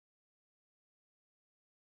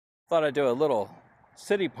Thought I'd do a little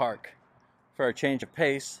city park for a change of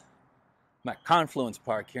pace. I'm at Confluence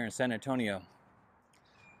Park here in San Antonio.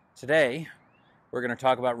 Today, we're going to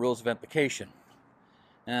talk about rules of implication.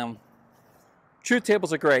 Truth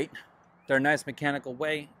tables are great. They're a nice mechanical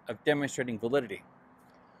way of demonstrating validity.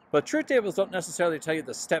 But truth tables don't necessarily tell you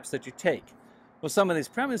the steps that you take. With some of these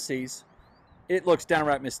premises, it looks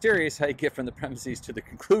downright mysterious how you get from the premises to the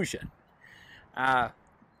conclusion.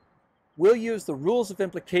 We'll use the rules of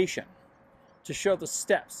implication to show the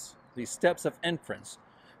steps, these steps of inference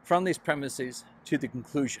from these premises to the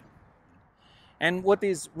conclusion. And what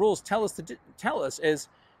these rules tell us is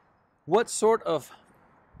what sort of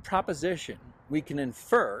proposition we can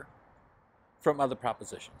infer from other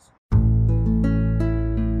propositions.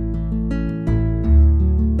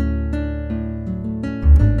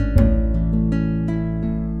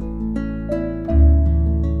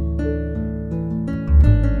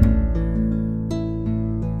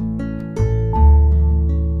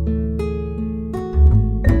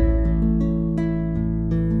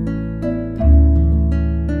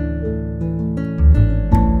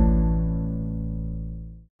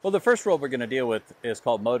 Well, the first rule we're going to deal with is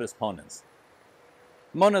called modus ponens.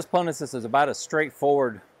 Modus ponens is about as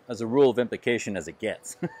straightforward as a rule of implication as it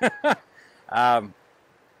gets.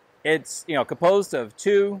 It's composed of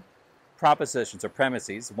two propositions or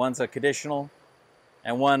premises. One's a conditional,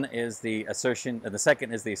 and one is the assertion, and the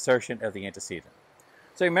second is the assertion of the antecedent.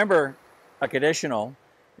 So remember, a conditional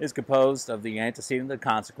is composed of the antecedent and the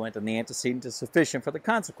consequent, and the antecedent is sufficient for the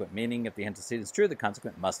consequent, meaning if the antecedent is true, the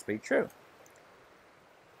consequent must be true.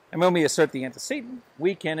 And when we assert the antecedent,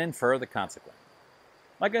 we can infer the consequent.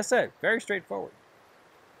 Like I said, very straightforward.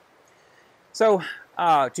 So,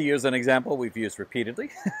 to use an example we've used repeatedly,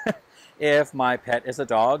 if my pet is a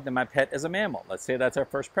dog, then my pet is a mammal. Let's say that's our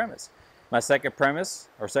first premise. My second premise,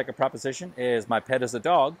 or second proposition, is my pet is a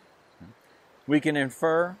dog. We can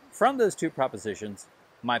infer from those two propositions,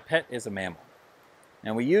 my pet is a mammal.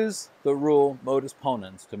 And we use the rule modus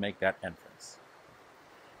ponens to make that inference.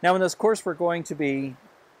 Now in this course, we're going to be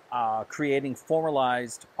creating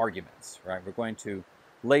formalized arguments, right? We're going to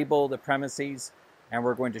label the premises, and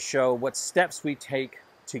we're going to show what steps we take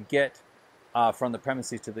to get from the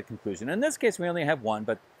premises to the conclusion. In this case, we only have one,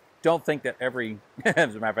 but don't think that as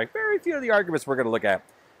a matter of fact, very few of the arguments we're going to look at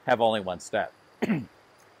have only one step.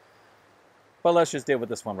 But let's just deal with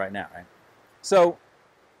this one right now, right? So,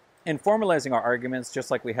 in formalizing our arguments,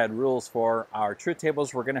 just like we had rules for our truth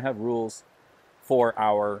tables, we're going to have rules for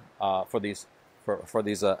our for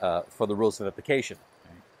the rules of implication.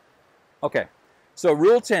 Okay, so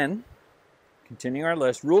Rule 10, continuing our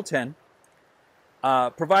list, Rule 10,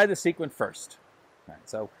 provide the sequent first. Right,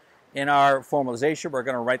 so in our formalization, we're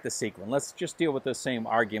going to write the sequent. Let's just deal with the same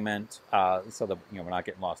argument so that we're not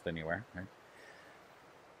getting lost anywhere. Right?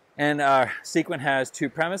 And our sequent has two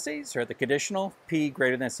premises, or the conditional, P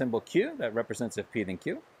greater than symbol Q, that represents if P then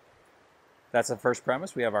Q. That's the first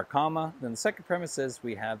premise. We have our comma. Then the second premise is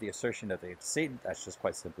we have the assertion of the antecedent. That's just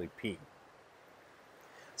quite simply P.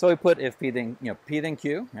 So we put if P then, P then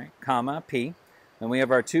Q, right? Comma, P. Then we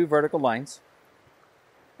have our two vertical lines.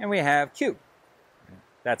 And we have Q.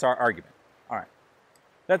 That's our argument. All right.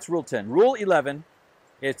 That's Rule 10. Rule 11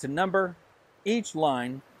 is to number each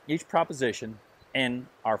line, each proposition in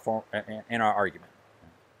our argument.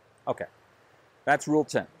 Okay. That's Rule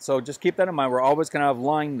 10. So just keep that in mind. We're always going to have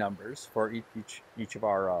line numbers for each of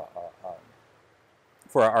our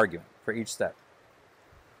for our argument, for each step.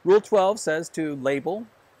 Rule 12 says to label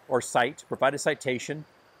or cite, provide a citation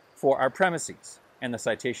for our premises. And the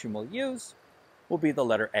citation we'll use will be the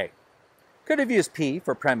letter A. Could have used P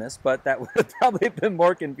for premise, but that would have probably been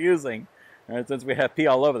more confusing, right, since we have P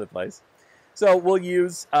all over the place. So we'll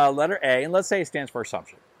use letter A, and let's say it stands for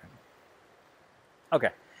assumption. Okay.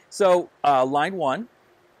 So line 1,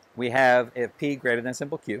 we have if P greater than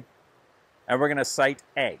symbol Q, and we're going to cite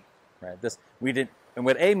A. Right? And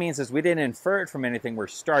what A means is we didn't infer it from anything. We're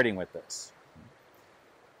starting with this.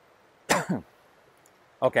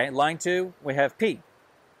 Okay, line 2, we have P,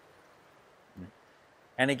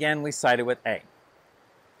 and again we cite it with A.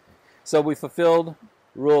 So we fulfilled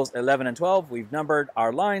rules 11 and 12. We've numbered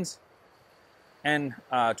our lines, and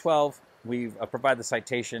 12 we've provided the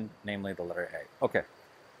citation, namely the letter A. Okay.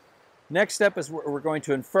 Next step is we're going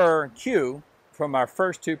to infer Q from our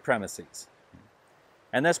first two premises.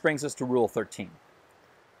 And this brings us to Rule 13.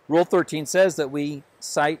 Rule 13 says that we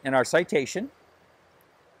cite in our citation,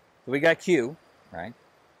 we got Q, right?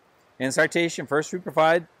 In citation, first we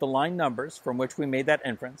provide the line numbers from which we made that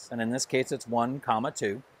inference. And in this case, it's 1,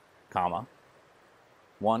 2,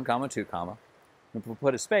 1, 2, we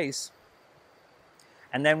put a space.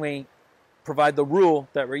 And then we provide the rule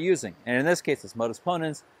that we're using. And in this case, it's modus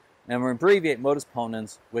ponens, and we abbreviate modus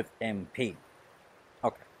ponens with MP.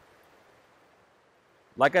 Okay.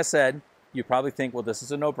 Like I said, you probably think, well, this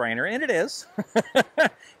is a no-brainer, and it is.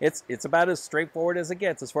 It's about as straightforward as it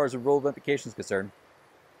gets as far as the rule of implication is concerned.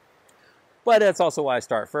 But that's also why I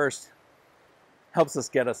start first. Helps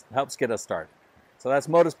get us started. So that's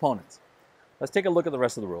modus ponens. Let's take a look at the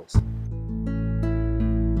rest of the rules.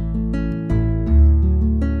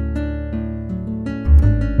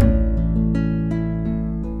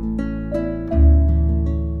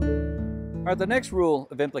 All right, the next rule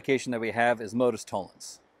of implication that we have is modus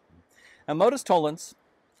tollens. And modus tollens,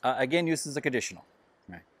 again, uses a conditional.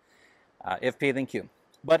 Right? If P, then Q.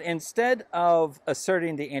 But instead of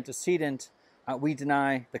asserting the antecedent, we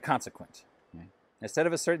deny the consequent. Right? Instead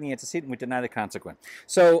of asserting the antecedent, we deny the consequent.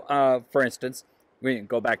 So, for instance, we can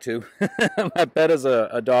go back to my pet is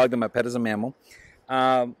a dog and my pet is a mammal.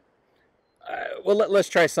 Well, let's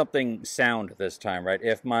try something sound this time, right?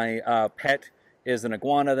 If my pet is an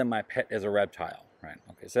iguana, then my pet is a reptile, right?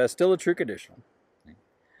 Okay, so that's still a true conditional.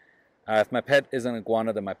 If my pet is an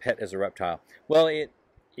iguana, then my pet is a reptile. Well,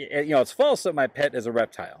 it's false that my pet is a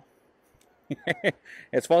reptile.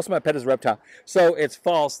 It's false that my pet is a reptile. So it's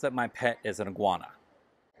false that my pet is an iguana.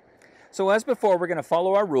 So as before, we're going to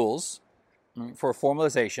follow our rules for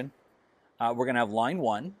formalization. We're going to have line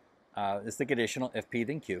 1 is the conditional, if P,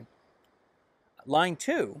 then Q. Line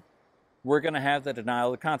 2, we're going to have the denial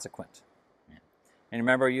of the consequent. And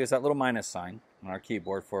remember, use that little minus sign on our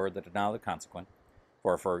keyboard for the denial of the consequent,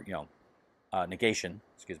 for negation,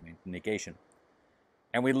 negation.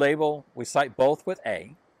 And we cite both with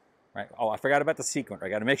A, right? Oh, I forgot about the sequence. I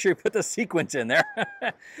got to make sure you put the sequence in there.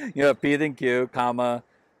 You have P, then Q, comma,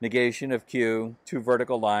 negation of Q, 2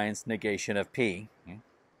 vertical lines, negation of P.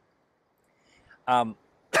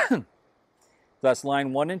 That's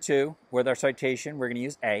line 1 and 2. With our citation, we're going to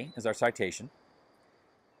use A as our citation.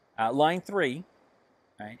 Line 3,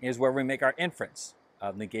 right, is where we make our inference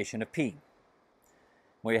of negation of P.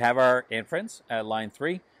 We have our inference at line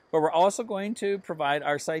 3, but we're also going to provide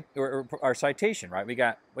our citation,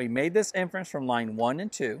 right? We made this inference from line 1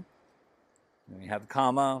 and 2. We have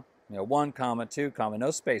comma, 1, comma, 2, comma,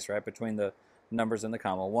 no space, right, between the numbers and the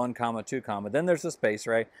comma. 1, comma, 2, comma. Then there's a space,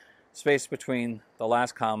 right? Space between the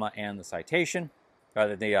last comma and the citation,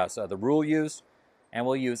 or the rule used, and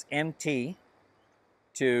we'll use MT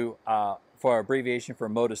for abbreviation for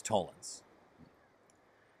modus tollens.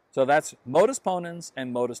 So that's modus ponens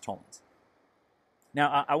and modus tollens.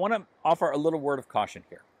 Now, I want to offer a little word of caution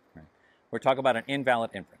here. Right? We're talking about an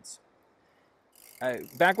invalid inference.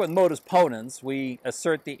 Back with modus ponens, we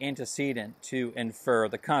assert the antecedent to infer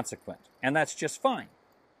the consequent, and that's just fine.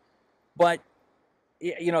 But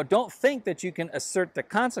don't think that you can assert the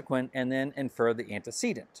consequent and then infer the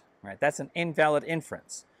antecedent. Right? That's an invalid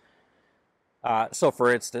inference. So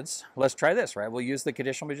for instance, let's try this, right? We'll use the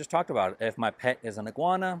conditional we just talked about. If my pet is an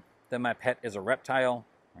iguana, then my pet is a reptile,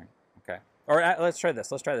 right? Okay. Or let's try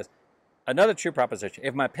this. Another true proposition.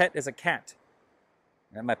 If my pet is a cat,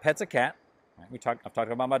 and my pet's a cat, right? I've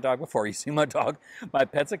talked about my dog before. You see my dog. My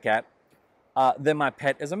pet's a cat. Then my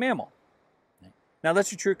pet is a mammal. Right? Now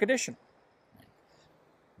that's a true conditional.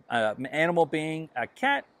 Animal being a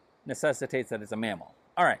cat necessitates that it's a mammal.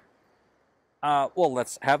 All right. Well,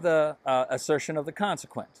 let's have the assertion of the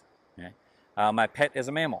consequent. Okay? My pet is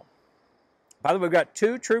a mammal. By the way, we've got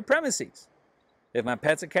 2 true premises. If my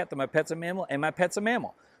pet's a cat, then my pet's a mammal, and my pet's a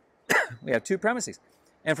mammal. We have 2 premises.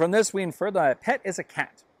 And from this, we infer that my pet is a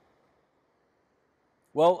cat.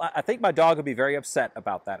 Well, I think my dog would be very upset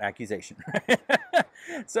about that accusation.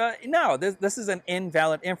 So, no, this is an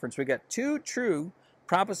invalid inference. We've got 2 true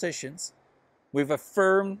propositions. We've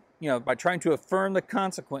affirmed, by trying to affirm the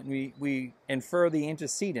consequent, we infer the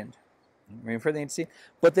antecedent.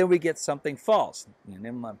 But then we get something false. And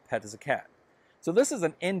then my pet is a cat. So this is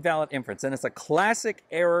an invalid inference, and it's a classic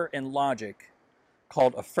error in logic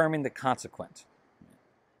called affirming the consequent.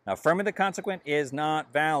 Now, affirming the consequent is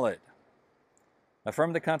not valid.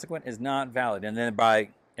 Affirming the consequent is not valid, and then by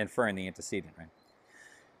inferring the antecedent,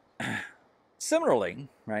 right? Similarly,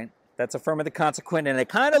 right, that's affirming the consequent, and it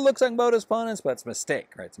kind of looks like modus ponens, but it's a mistake,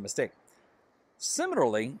 right? It's a mistake.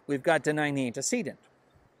 Similarly, we've got denying the antecedent.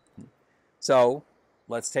 So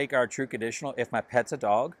let's take our true conditional. If my pet's a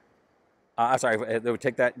dog, we would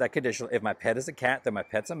take that conditional. If my pet is a cat, then my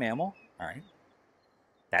pet's a mammal. All right,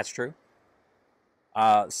 that's true.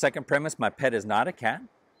 Second premise, my pet is not a cat.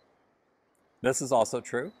 This is also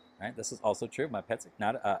true, right? This is also true. My pet's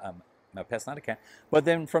not a cat. But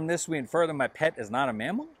then from this, we infer that my pet is not a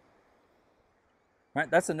mammal. Right?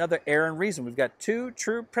 That's another error in reason. We've got 2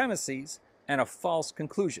 true premises and a false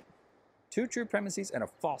conclusion. Two true premises and a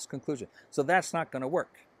false conclusion. So that's not going to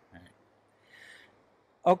work.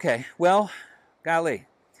 Okay, well, golly.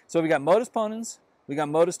 So we got modus ponens, we got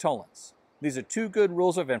modus tollens. These are two good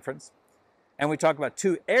rules of inference. And we talk about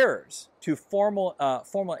two errors, two formal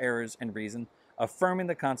errors in reason, affirming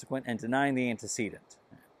the consequent and denying the antecedent.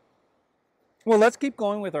 Well, let's keep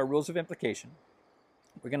going with our rules of implication.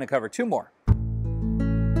 We're going to cover two more.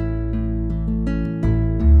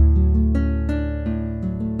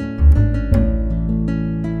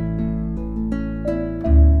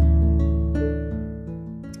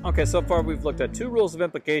 Okay, so far we've looked at two rules of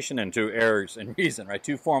implication and two errors in reason, right?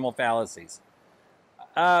 Two formal fallacies.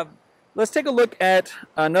 Let's take a look at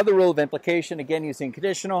another rule of implication, again using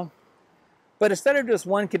conditional. But instead of just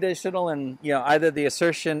one conditional and either the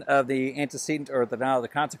assertion of the antecedent or the denial of the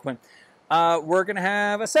consequent, we're going to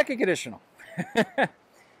have a second conditional.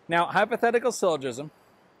 Now, hypothetical syllogism,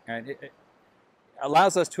 right, it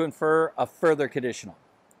allows us to infer a further conditional.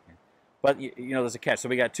 But there's a catch. So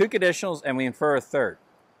we got two conditionals and we infer a third.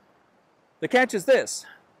 The catch is this: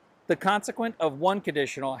 the consequent of one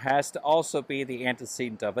conditional has to also be the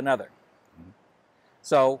antecedent of another.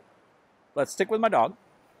 So let's stick with my dog.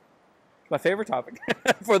 My favorite topic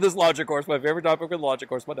for this logic course. My favorite topic for the logic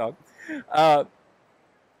course, my dog.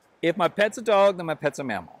 If my pet's a dog, then my pet's a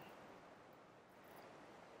mammal.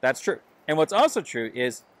 That's true. And what's also true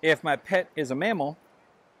is if my pet is a mammal,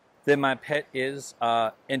 then my pet is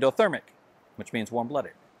endothermic, which means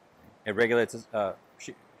warm-blooded. It regulates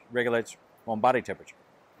warm body temperature.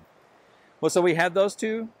 Well, so we have those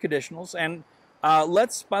two conditionals, and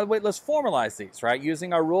let's formalize these, right?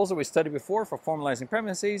 Using our rules that we studied before for formalizing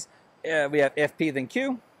premises. We have if P, then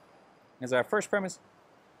Q as our first premise,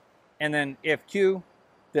 and then if Q,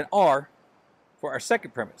 then R for our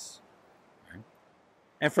second premise. Right.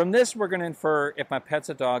 And from this, we're going to infer if my pet's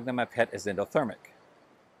a dog, then my pet is endothermic.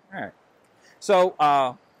 All right.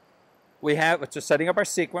 So we have, just setting up our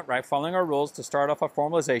sequent, right? Following our rules to start off our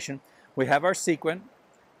formalization. We have our sequent,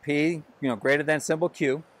 P, greater than symbol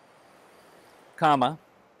Q, comma.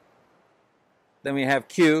 Then we have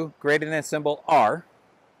Q greater than symbol R.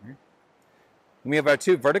 And we have our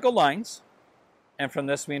two vertical lines, and from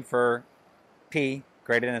this we infer P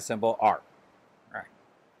greater than symbol R. All right.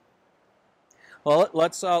 Well,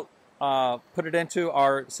 let's put it into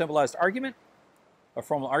our symbolized argument, a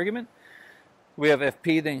formal argument. We have if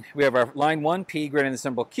P, then we have our line 1, P greater than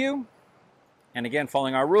symbol Q. And again,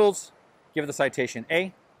 following our rules, give the citation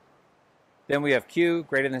A. Then we have Q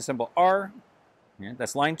greater than symbol R. Yeah,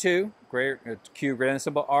 that's line 2, Q greater than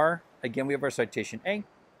symbol R. Again, we have our citation A.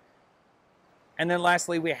 And then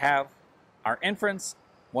lastly, we have our inference.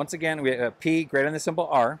 Once again, we have P greater than the symbol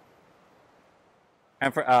R.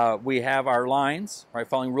 And for, we have our lines, right?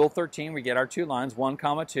 Following Rule 13, we get our two lines, 1,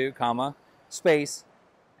 2, space.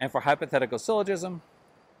 And for hypothetical syllogism,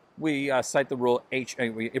 we cite the rule H,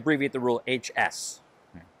 we abbreviate the rule HS.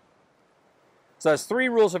 Okay. So that's three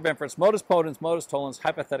rules of inference: modus ponens, modus tollens,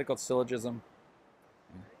 hypothetical syllogism.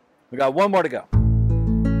 We got one more to go.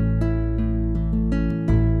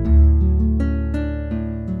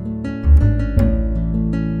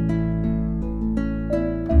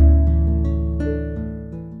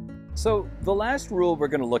 So the last rule we're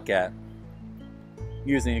going to look at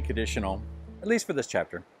using a conditional, at least for this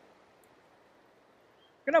chapter,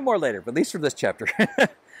 we're going to have more later, but at least for this chapter,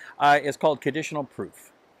 is called conditional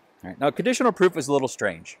proof. All right. Now, conditional proof is a little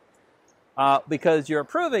strange because you're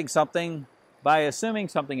proving something by assuming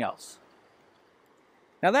something else.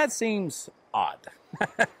 Now that seems odd.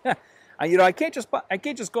 I can't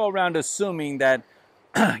just go around assuming that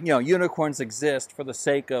unicorns exist for the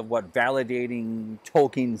sake of validating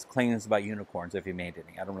Tolkien's claims about unicorns, if he made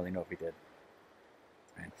any. I don't really know if he did.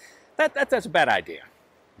 Right. That's a bad idea.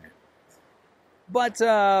 But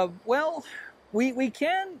well, we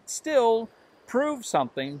can still prove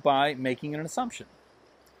something by making an assumption.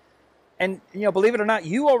 And believe it or not,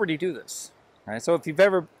 you already do this. Right? So if you've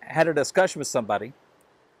ever had a discussion with somebody,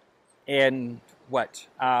 and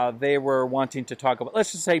they were wanting to talk about,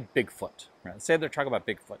 let's just say Bigfoot. Right? Say they're talking about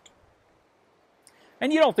Bigfoot.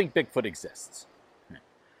 And you don't think Bigfoot exists. Right?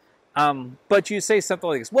 But you say something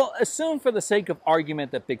like this: well, assume for the sake of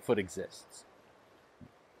argument that Bigfoot exists.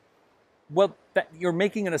 Well, you're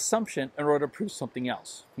making an assumption in order to prove something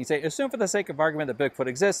else. You say, assume for the sake of argument that Bigfoot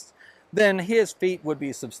exists, then his feet would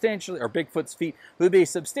be Bigfoot's feet would be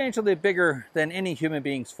substantially bigger than any human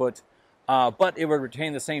being's foot, but it would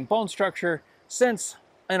retain the same bone structure, since,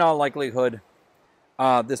 in all likelihood,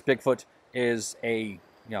 this Bigfoot is has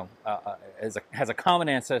a common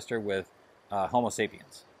ancestor with Homo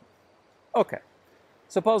sapiens. Okay,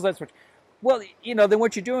 suppose that's what. Well, then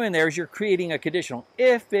what you're doing there is you're creating a conditional.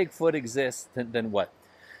 If Bigfoot exists, then what?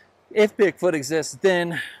 If Bigfoot exists,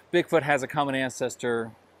 then Bigfoot has a common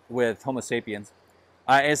ancestor with Homo sapiens.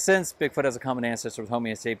 And since Bigfoot has a common ancestor with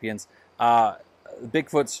Homo sapiens,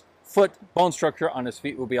 Bigfoot's foot bone structure on his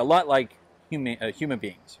feet will be a lot like human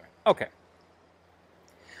beings. Okay.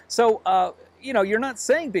 So, you're not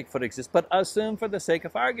saying Bigfoot exists, but assume for the sake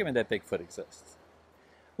of argument that Bigfoot exists.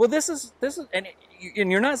 Well, this is, and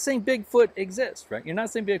you're not saying Bigfoot exists, right? You're not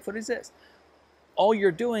saying Bigfoot exists. All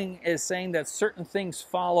you're doing is saying that certain things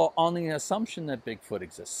follow on the assumption that Bigfoot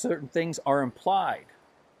exists. Certain things are implied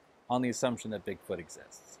on the assumption that Bigfoot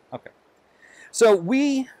exists. Okay. So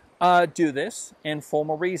we do this in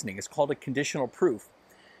formal reasoning. It's called a conditional proof.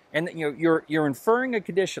 And you're inferring a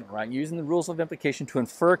conditional, right? Using the rules of implication to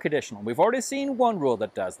infer a conditional. We've already seen one rule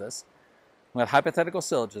that does this with hypothetical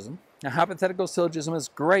syllogism. Now, hypothetical syllogism is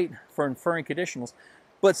great for inferring conditionals,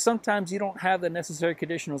 but sometimes you don't have the necessary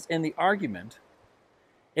conditionals in the argument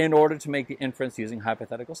in order to make the inference using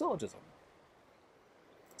hypothetical syllogism.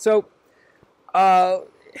 So,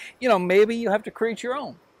 maybe you have to create your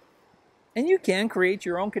own. And you can create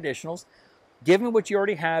your own conditionals given what you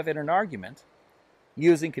already have in an argument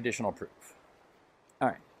using conditional proof. All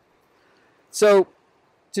right. So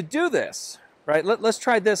to do this, right, let's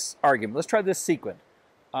try this argument. Let's try this sequence.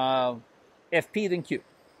 If P, then Q.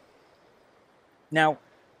 Now,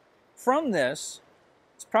 from this,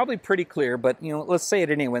 it's probably pretty clear, but let's say it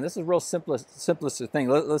anyway. This is a real simplest thing.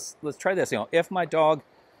 Let's try this. If my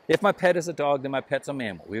pet is a dog, then my pet's a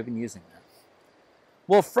mammal. We've been using that.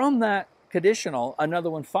 Well, from that conditional, another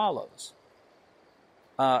one follows.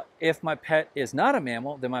 If my pet is not a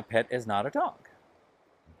mammal, then my pet is not a dog.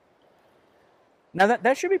 Now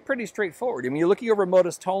that should be pretty straightforward. I mean, you're looking over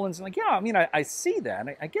modus tollens and I see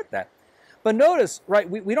that, I get that. But notice, right,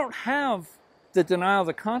 we don't have the denial of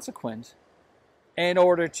the consequent in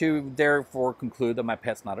order to therefore conclude that my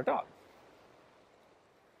pet's not a dog.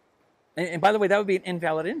 And by the way, that would be an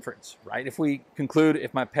invalid inference, right? If we conclude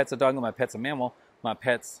if my pet's a dog and my pet's a mammal, my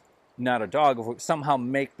pet's not a dog, if we somehow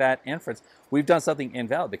make that inference, we've done something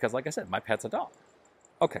invalid because, like I said, my pet's a dog.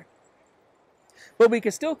 Okay. But we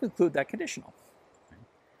can still conclude that conditional.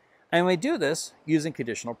 And we do this using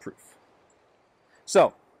conditional proof.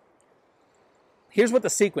 So, here's what the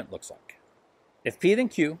sequence looks like. If P then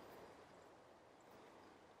Q,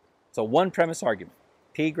 it's a one premise argument.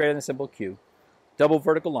 P greater than symbol Q, double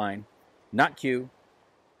vertical line, not Q,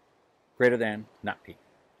 greater than, not P.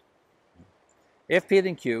 If P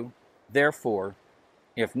then Q, therefore,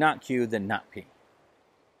 if not Q, then not P.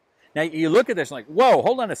 Now you look at this and like, whoa,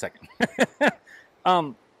 hold on a second.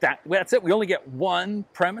 That's it. We only get one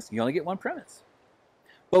premise. You only get one premise.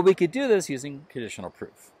 But we could do this using conditional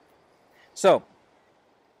proof. So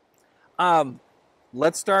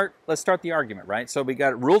let's start the argument, right? So we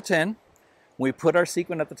got rule 10. We put our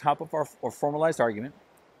sequence at the top of our formalized argument.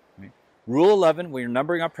 Right? Rule 11, we're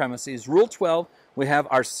numbering our premises. Rule 12, we have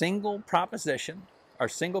our single proposition, our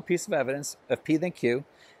single piece of evidence of P then Q.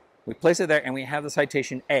 We place it there and we have the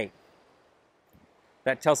citation A.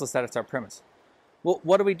 That tells us that it's our premise. Well,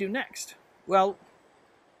 what do we do next? Well,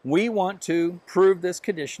 we want to prove this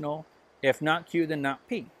conditional, if not Q, then not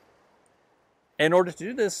P. In order to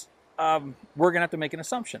do this, we're going to have to make an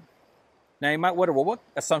assumption. Now, you might wonder, well, what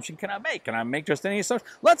assumption can I make? Can I make just any assumption?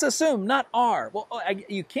 Let's assume not R. Well,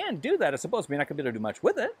 you can do that, I suppose, but you're not going to be able to do much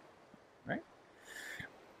with it, right?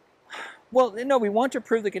 Well, no, we want to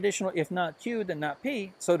prove the conditional, if not Q, then not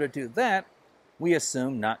P. So to do that, we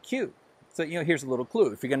assume not Q. So, here's a little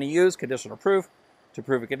clue. If you're going to use conditional proof to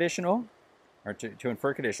prove a conditional, or to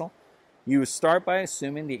infer a conditional, you start by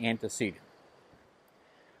assuming the antecedent.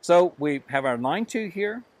 So we have our line 2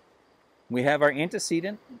 here. We have our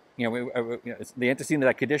antecedent. It's the antecedent of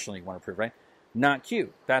that conditional you want to prove, right? Not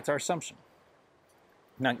Q. That's our assumption.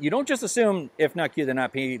 Now, you don't just assume if not Q, then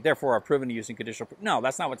not P, therefore are proven using conditional proof. No,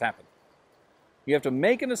 that's not what's happened. You have to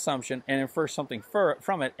make an assumption and infer something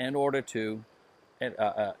from it in order to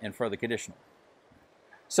infer the conditional.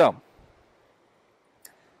 So,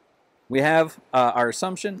 we have our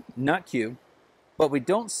assumption, not Q, but we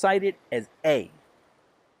don't cite it as A.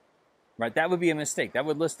 Right? That would be a mistake. That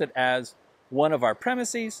would list it as one of our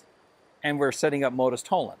premises, and we're setting up modus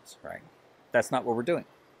tollens, right? That's not what we're doing.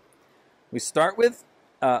 We start with,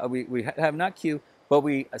 we have not Q, but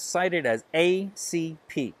we cite it as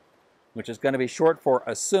ACP, which is going to be short for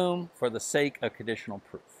assume for the sake of conditional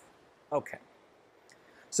proof. Okay.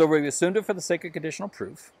 So we assumed it for the sake of conditional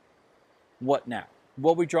proof. What now?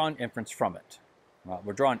 Well, we draw an inference from it.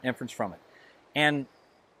 We're drawing inference from it. And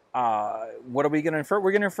what are we going to infer?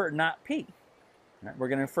 We're going to infer not P. Right? We're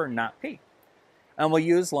going to infer not P. And we'll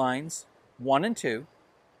use lines 1 and 2,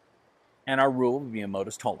 and our rule would be a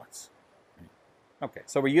modus tollens. Okay,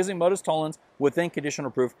 so we're using modus tollens within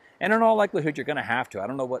conditional proof, and in all likelihood, you're going to have to. I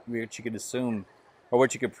don't know what you could assume or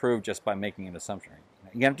what you could prove just by making an assumption.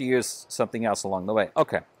 You have to use something else along the way.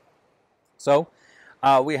 Okay, so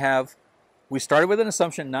we started with an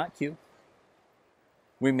assumption, not Q.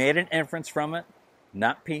 We made an inference from it,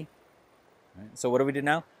 not P. Right? So what do we do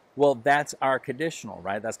now? Well, that's our conditional,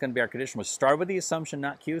 right? That's going to be our conditional. We start with the assumption,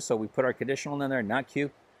 not Q, so we put our conditional in there, not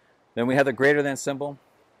Q. Then we have the greater than symbol,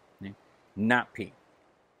 not P,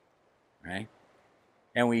 right?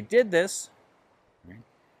 And we did this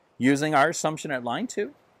using our assumption at line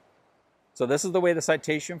 2. So this is the way the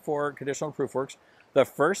citation for conditional proof works. The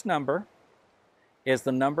first number is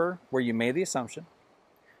the number where you made the assumption.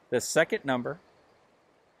 The second number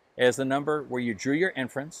is the number where you drew your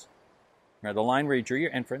inference, or the line where you drew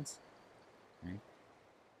your inference. Right?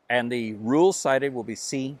 And the rule cited will be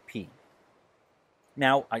CP.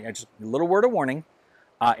 Now, just a little word of warning.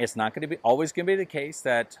 It's not going to be always going to be the case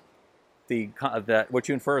that what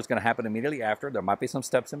you infer is going to happen immediately after. There might be some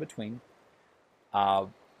steps in between.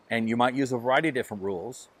 And you might use a variety of different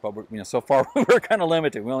rules, but so far we're kind of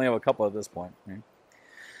limited. We only have a couple at this point.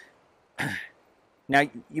 Right? Now,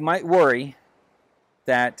 you might worry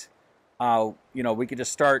that we could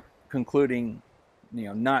just start concluding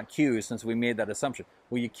not Q since we made that assumption.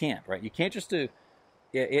 Well, you can't, right? You can't just do,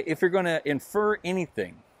 if you're going to infer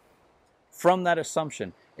anything from that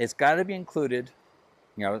assumption, it's got to be included,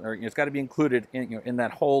 or it's got to be included in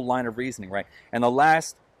that whole line of reasoning, right? And the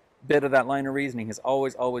last bit of that line of reasoning has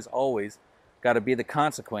always got to be the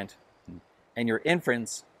consequent, and your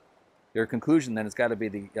inference, your conclusion, then it's got to be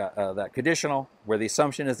that conditional, where the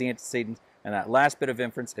assumption is the antecedent, and that last bit of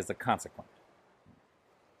inference is the consequent.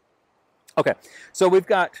 Okay, so we've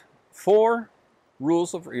got four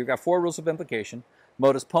rules of implication: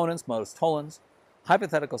 modus ponens, modus tollens,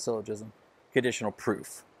 hypothetical syllogism, conditional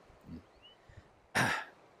proof.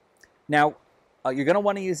 Now, you're going to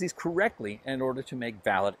want to use these correctly in order to make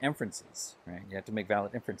valid inferences. Right? You have to make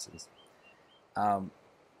valid inferences, and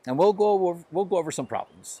we'll go over some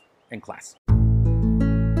problems in class.